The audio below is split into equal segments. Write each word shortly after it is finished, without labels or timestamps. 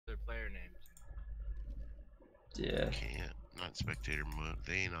Yeah. Can't. Not spectator mode.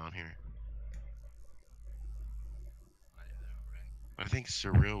 They ain't on here. I think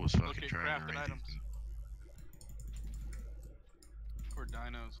Surreal was fucking trying to crafted raid items. these. Or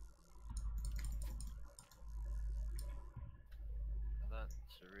dinos. I thought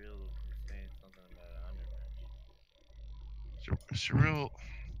Surreal was saying something about an undermatch. Surreal.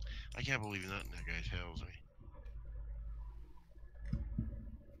 I can't believe nothing that guy tells me.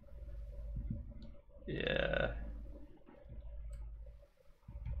 Yeah.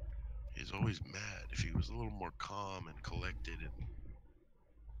 He's always mad. If he was a little more calm and collected and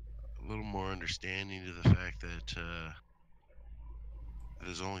a little more understanding to the fact that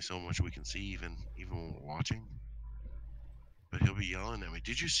there's only so much we can see, even when we're watching. But he'll be yelling at me.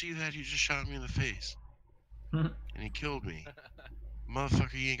 Did you see that? He just shot me in the face, and he killed me.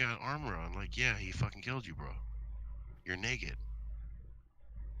 Motherfucker, you ain't got armor on. Like, yeah, he fucking killed you, bro. You're naked.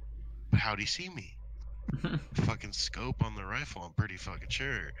 But how'd he see me? Fucking scope on the rifle. I'm pretty fucking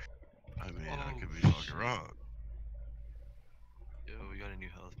sure. I mean, I could be fucking wrong. Yo, we got a new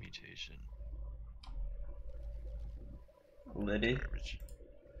health mutation. Liddy. Garbage.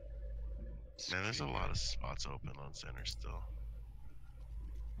 Man, there's a lot of spots open on center still.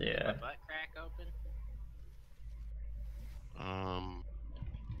 Yeah. Butt crack open?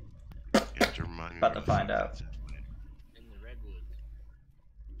 You have to remind me. About where to the find fuck out. that's at. In the redwoods.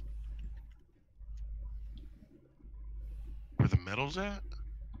 Where the metal's at?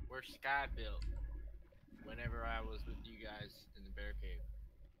 Where Sky built. Whenever I was with you guys in the bear cave.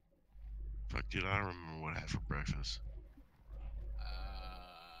 Fuck, dude, I don't remember what I had for breakfast.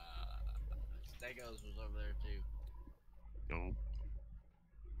 Stegos was over there too. Nope.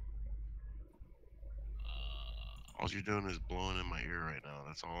 All you're doing is blowing in my ear right now.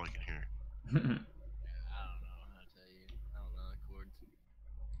 That's all I can hear. I don't know how to tell you. I don't know the chords.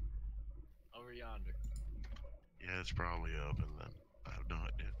 Over yonder. Yeah, it's probably open then. I have no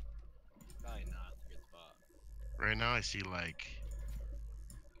idea. Probably not. It's a good spot. Right now I see like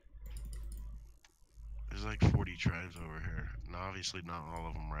there's like 40 tribes over here. And obviously not all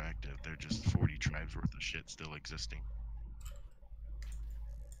of them are active. They're just 40 tribes worth of shit still existing.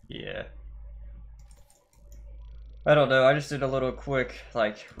 Yeah. I don't know. I just did a little quick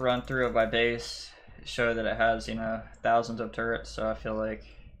like run through of my base, show that it has, you know, thousands of turrets. So I feel like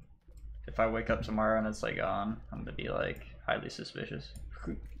if I wake up tomorrow and it's like gone, I'm gonna be like highly suspicious.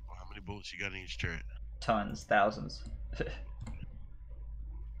 Well, how many bullets you got in each turret? Tons, thousands.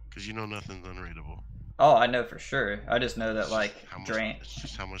 Because you know nothing's unraidable. Oh, I know for sure. I just know that like It's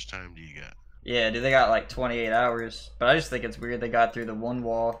just how much time do you got? Yeah, dude, they got like 28 hours. But I just think it's weird they got through the one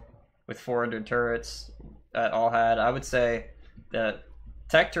wall with 400 turrets that all had. I would say that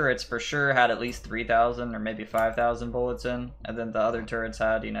tech turrets for sure had at least 3,000 or maybe 5,000 bullets in. And then the other turrets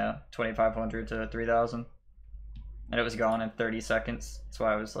had, you know, 2,500 to 3,000. And it was gone in 30 seconds. That's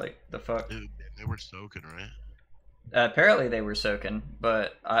why I was like, the fuck? Dude, they were soaking, right? Apparently they were soaking,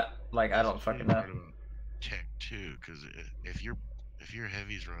 but I don't fucking know. Tech too, because if your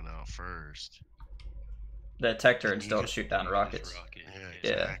heavies run out first, the tech turrets don't shoot down rockets.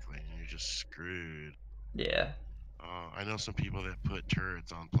 Yeah, exactly. And you're just screwed. Yeah. I know some people that put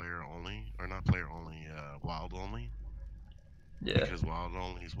turrets on player only, or not player only, wild only. Yeah. Because wild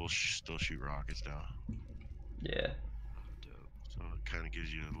onlys will still shoot rockets down. Yeah. So it kind of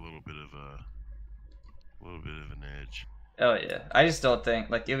gives you a little bit of an edge. Oh yeah, I just don't think,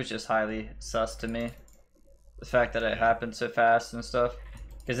 like, it was just highly sus to me, the fact that it happened so fast and stuff.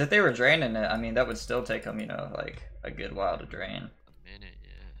 Because if they were draining it, I mean, that would still take them, you know, like a good while to drain. A minute,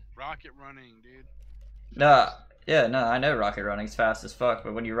 yeah. Rocket running, dude. No, yeah, no, I know rocket running's fast as fuck,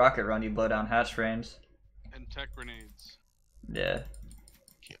 but when you rocket run, you blow down hatch frames. And tech grenades. Yeah.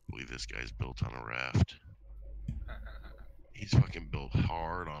 Can't believe this guy's built on a raft. He's fucking built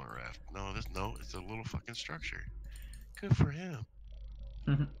hard on a raft. No, it's a little fucking structure. Good for him.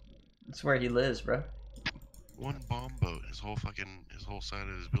 That's where he lives, bro. One bomb boat, his whole side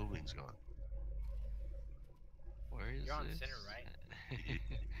of his building's gone. Where is You're on this? center, right?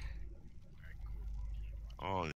 Oh,